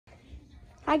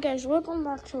Hi guys, welcome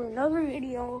back to another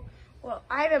video. Well,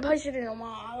 I haven't posted in a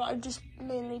while. I just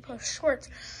mainly post shorts,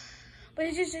 but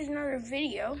it's just another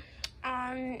video.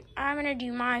 I'm gonna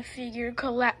do my figure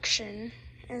collection.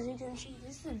 As you can see,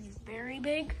 this is very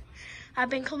big. I've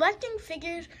been collecting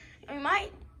figures. I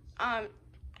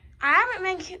haven't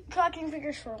been collecting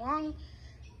figures for long.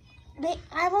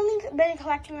 I've only been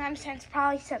collecting them since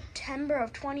probably September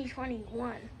of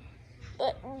 2021.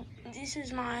 But this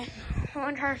is my whole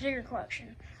entire figure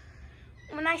collection.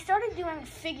 When I started doing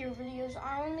figure videos,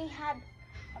 I only had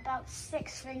about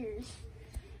 6 figures.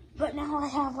 But now I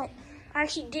have I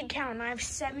actually did count, and I have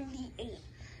 78.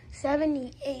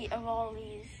 78 of all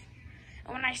these.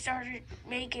 And when I started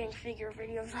making figure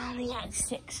videos, I only had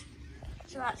 6.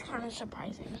 So that's kind of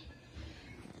surprising.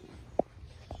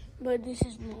 But this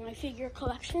is my figure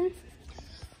collection.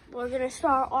 We're gonna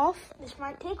start off. This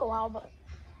might take a while, but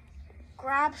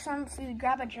grab some food,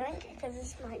 grab a drink, because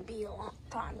this might be a long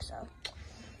time. So,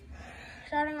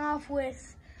 starting off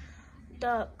with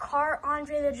the CART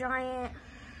Andre the Giant.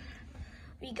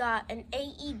 We got an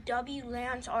AEW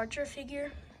Lance Archer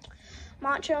figure.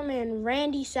 Macho Man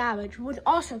Randy Savage, which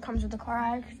also comes with the CART. I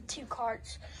have 2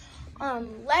 carts.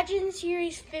 Legend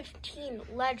Series 15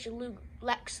 Lex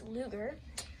Luger.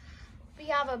 We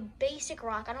have a basic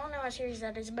rock. I don't know what series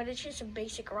that is, but it's just a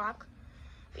basic rock.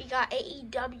 We got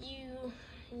AEW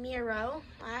Miro.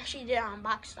 I actually did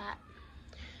unbox that.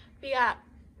 We got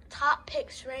Top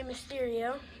Picks Rey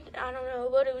Mysterio. I don't know,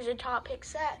 but it was a Top Pick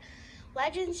set.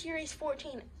 Legend Series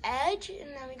 14 Edge.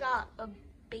 And then we got a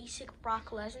basic Brock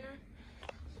Lesnar.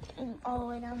 All the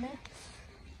way down there.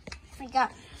 We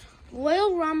got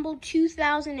Royal Rumble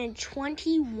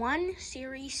 2021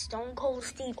 Series Stone Cold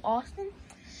Steve Austin.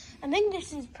 I'm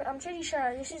pretty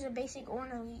sure this is a basic or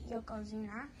an elite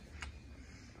Yokozuna.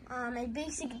 A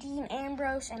basic Dean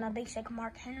Ambrose and a basic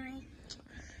Mark Henry.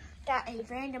 Got a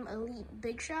random elite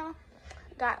Big Show.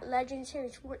 Got Legend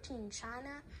Series 14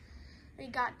 China. We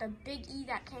got the Big E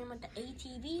that came with the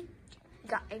ATV. We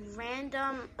got a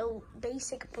random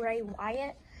basic Bray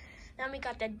Wyatt. Then we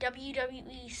got the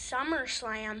WWE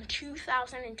SummerSlam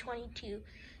 2022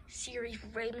 Series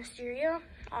Rey Mysterio,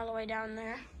 all the way down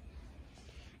there.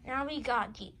 Now we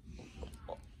got the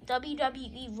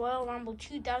WWE Royal Rumble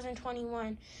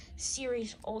 2021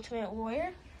 Series Ultimate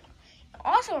Warrior.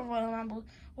 Also a Royal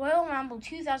Rumble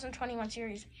 2021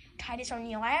 Series Titus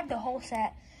O'Neil. I have the whole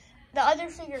set. The other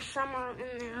figures, some aren't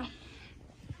in there.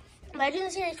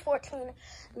 Legend Series 14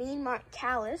 Mean Mark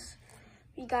Callis.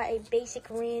 We got a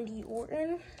basic Randy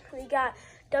Orton. We got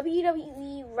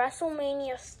WWE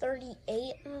WrestleMania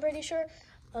 38, I'm pretty sure,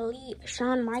 Elite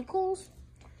Shawn Michaels.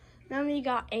 Then we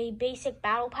got a basic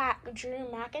Battle Pack Drew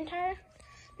McIntyre.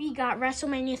 We got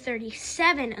WrestleMania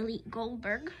 37 Elite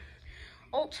Goldberg.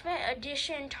 Ultimate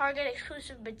Edition Target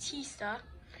Exclusive Batista.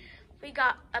 We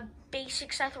got a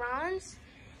basic Seth Rollins.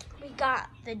 We got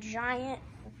the Giant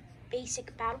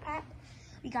Basic Battle Pack.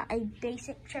 We got a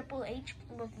basic Triple H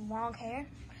with long hair.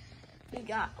 We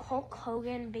got Hulk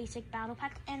Hogan Basic Battle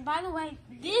Pack. And by the way,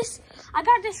 I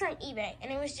got this from eBay,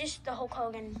 and it was just the Hulk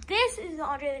Hogan. This is the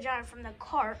Andre the Giant from the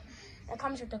CART that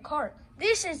comes with the CART.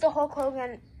 This is the Hulk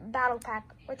Hogan Battle Pack,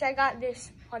 which I got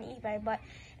this on eBay, but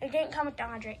it didn't come with the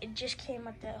Andre. It just came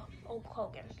with the Hulk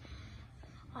Hogan.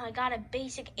 I got a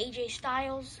basic AJ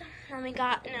Styles, and we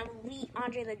got an elite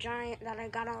Andre the Giant that I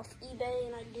got off eBay,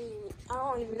 and I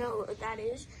don't even know what that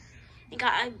is. We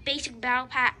got a basic Battle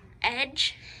Pack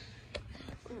Edge.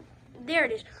 There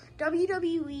it is.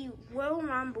 WWE Royal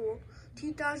Rumble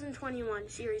 2021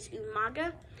 Series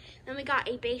Umaga. Then we got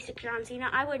a basic John Cena.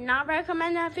 I would not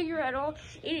recommend that figure at all.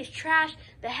 It is trash.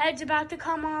 The head's about to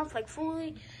come off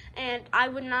fully, and I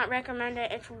would not recommend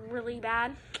it. It's really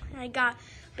bad. I got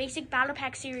basic Battle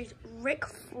Pack Series Ric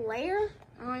Flair.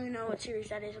 I don't even know what series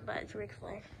that is, but it's Ric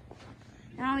Flair.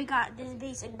 Now we got this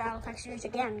basic Battle Pack Series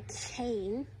again,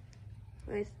 Kane,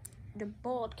 with the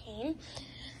bald Kane.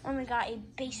 And we got a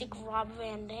basic Rob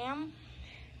Van Dam.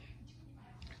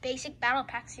 Basic Battle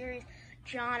Pack Series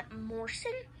John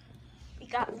Morrison. We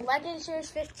got Legend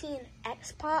Series 15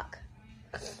 X-Pac.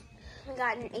 We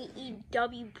got an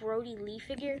AEW Brody Lee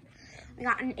figure. We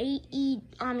got an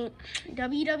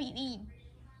WWE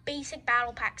Basic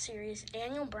Battle Pack Series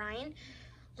Daniel Bryan.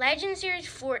 Legend Series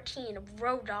 14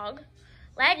 Road Dogg.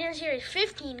 Legend Series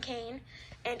 15 Kane.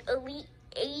 And Elite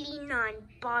 89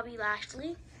 Bobby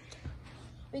Lashley.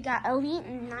 We got Elite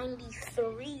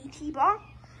 93 T-Bar.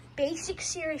 Basic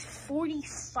Series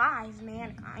 45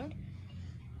 Mankind.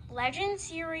 Legend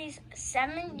Series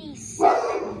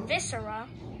 77 Viscera.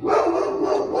 Okay,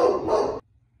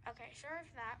 sorry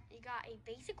for that. We got a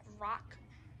basic Rock.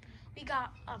 We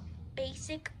got a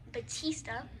basic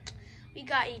Batista. We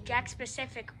got a Jakks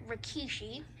Pacific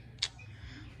Rikishi.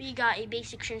 We got a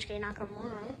basic Shinsuke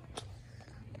Nakamura.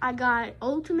 I got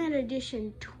Ultimate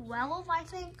Edition 12, I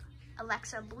think.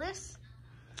 Alexa Bliss.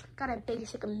 Got a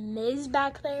basic Miz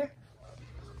back there.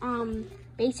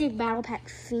 Basic Battle Pack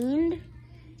Fiend.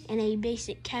 And a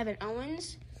basic Kevin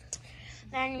Owens.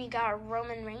 Then we got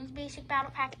Roman Reigns basic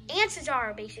battle pack and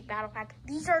Cesaro basic battle pack.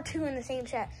 These are two in the same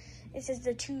set. This is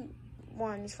the two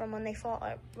ones from when they fought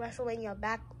at WrestleMania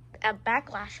at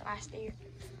Backlash last year.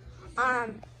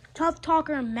 Tough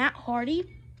Talker Matt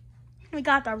Hardy. We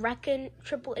got the Reckon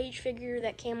Triple H figure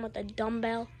that came with a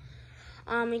dumbbell.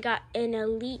 We got an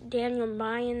Elite Daniel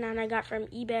Bryan that I got from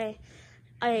eBay.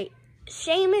 A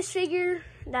Sheamus figure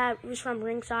that was from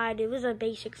Ringside. It was a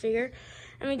basic figure.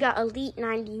 And we got Elite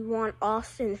 91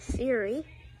 Austin Theory.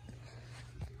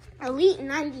 Elite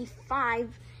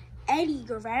 95 Eddie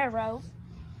Guerrero.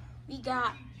 We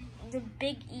got the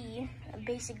Big E, a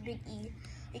basic Big E.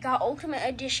 We got Ultimate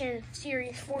Edition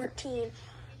Series 14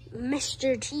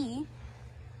 Mr. T.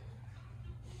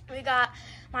 We got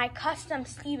my custom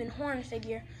Stephen Horn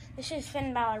figure. This is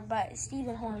Finn Balor, but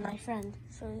Stephen Horn, my friend.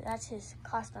 So that's his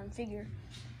custom figure.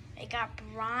 I got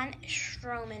Braun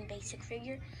Strowman basic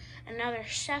figure. Another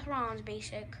Seth Rollins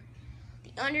basic.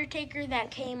 The Undertaker that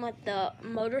came with the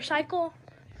motorcycle.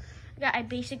 We got a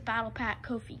basic battle pack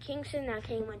Kofi Kingston that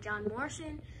came with John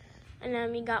Morrison. And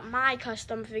then we got my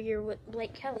custom figure with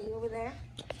Blake Kelly over there.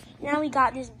 Now we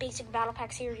got this basic battle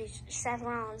pack series Seth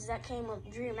Rollins that came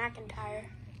with Drew McIntyre.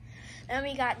 Then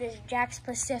we got this Jakks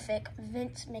Pacific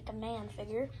Vince McMahon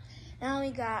figure. Now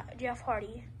we got Jeff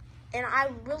Hardy. And I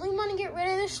really want to get rid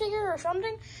of this figure or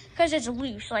something because it's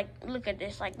loose. Like, look at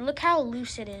this. Like, look how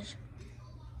loose it is.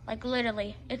 Like,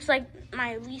 literally. It's like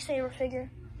my least favorite figure.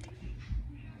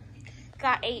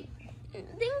 Got I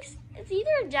think it's either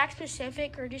a Jakks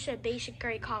Pacific or just a basic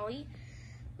Great Khali.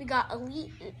 We got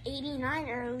Elite 89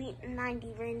 or Elite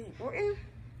 90 Randy Orton.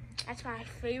 That's my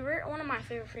favorite, one of my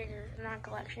favorite figures in that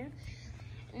collection.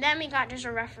 And then we got just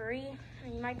a referee.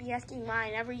 And you might be asking why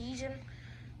I never use him.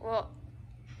 Well,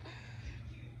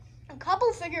 a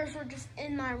couple figures were just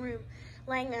in my room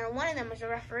laying there. One of them was a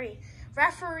referee.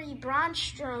 Referee Braun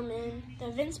Strowman, the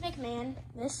Vince McMahon,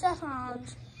 this Seth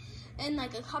Rollins, and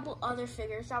like a couple other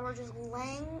figures that were just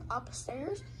laying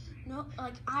upstairs. No,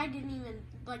 like I didn't even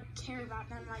like care about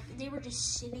them. Like they were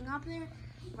just sitting up there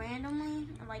randomly.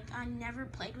 Like I never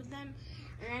played with them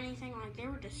or anything. Like they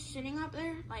were just sitting up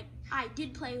there. Like I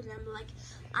did play with them, but like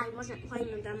I wasn't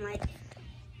playing with them. Like,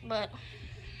 but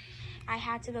I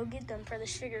had to go get them for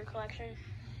this figure collection.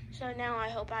 So now I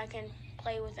hope I can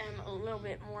play with them a little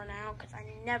bit more now because I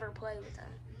never play with them.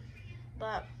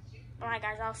 But alright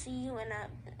guys, I'll see you in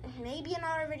maybe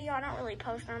another video. I don't really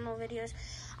post normal videos.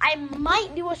 I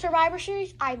might do a Survivor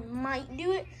Series. I might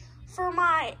do it for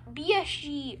my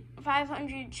BSG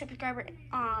 500 subscriber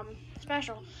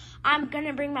special. I'm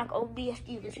gonna bring back old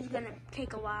BSG. This is gonna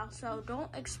take a while, so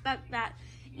don't expect that.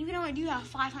 Even though I do have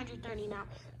 530 now,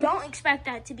 don't expect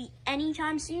that to be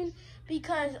anytime soon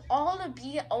because all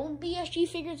the old BSG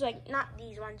figures, like not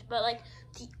these ones, but like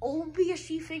the old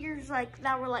BSG figures, like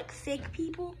that were like fake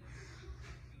people.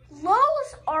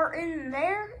 Those are in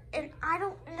there, and I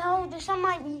don't know. Some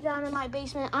might be down in my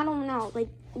basement. I don't know. Like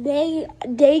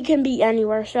they can be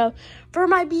anywhere. So for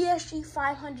my BSG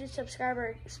 500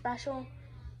 subscriber special,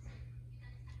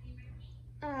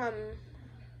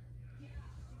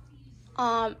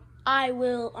 I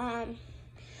will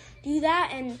do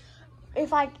that, and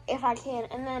if I can,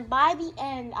 and then by the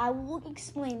end I will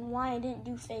explain why I didn't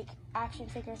do fake action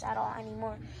figures at all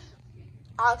anymore.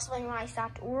 I'll explain why I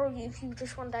stopped, or if you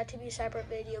just want that to be a separate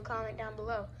video, comment down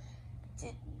below.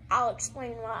 I'll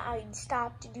explain why I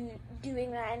stopped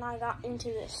doing that and I got into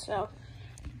this. So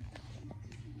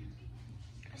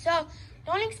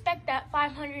don't expect that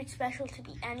 500 special to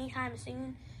be anytime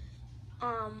soon.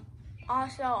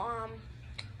 Also,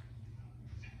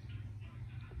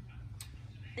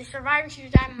 the Survivor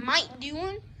Series, I might do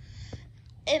one.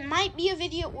 It might be a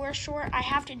video or a short. I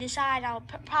have to decide. I'll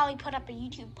probably put up a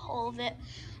YouTube poll of it,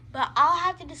 but I'll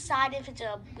have to decide if it's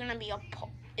gonna be a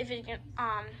poll. If it can,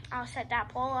 I'll set that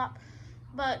poll up.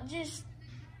 But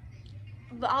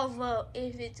I'll vote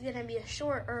if it's gonna be a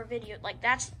short or a video. Like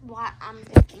that's what I'm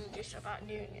thinking just about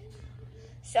doing it.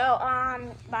 So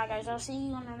bye guys. I'll see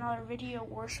you in another video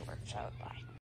or short. So bye.